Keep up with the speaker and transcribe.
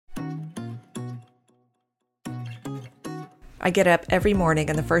I get up every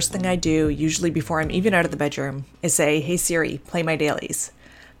morning and the first thing I do, usually before I'm even out of the bedroom, is say, "Hey Siri, play my dailies."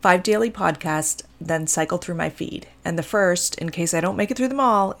 5 daily podcasts, then cycle through my feed. And the first, in case I don't make it through them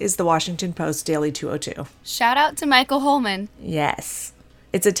all, is the Washington Post Daily 202. Shout out to Michael Holman. Yes.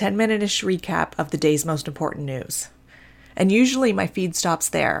 It's a 10-minute-ish recap of the day's most important news. And usually my feed stops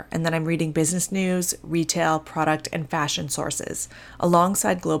there, and then I'm reading business news, retail, product, and fashion sources,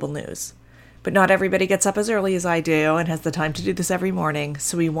 alongside global news. But not everybody gets up as early as I do and has the time to do this every morning,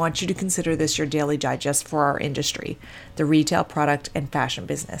 so we want you to consider this your daily digest for our industry, the retail, product, and fashion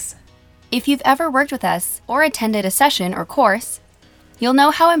business. If you've ever worked with us or attended a session or course, you'll know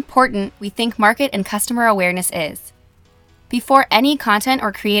how important we think market and customer awareness is. Before any content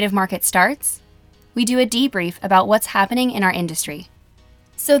or creative market starts, we do a debrief about what's happening in our industry.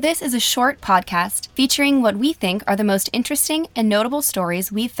 So this is a short podcast featuring what we think are the most interesting and notable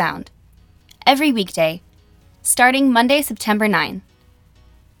stories we've found. Every weekday, starting Monday, September 9.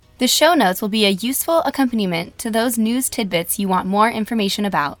 The show notes will be a useful accompaniment to those news tidbits you want more information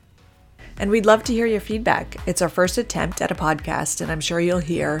about. And we'd love to hear your feedback. It's our first attempt at a podcast, and I'm sure you'll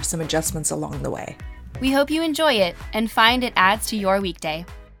hear some adjustments along the way. We hope you enjoy it and find it adds to your weekday.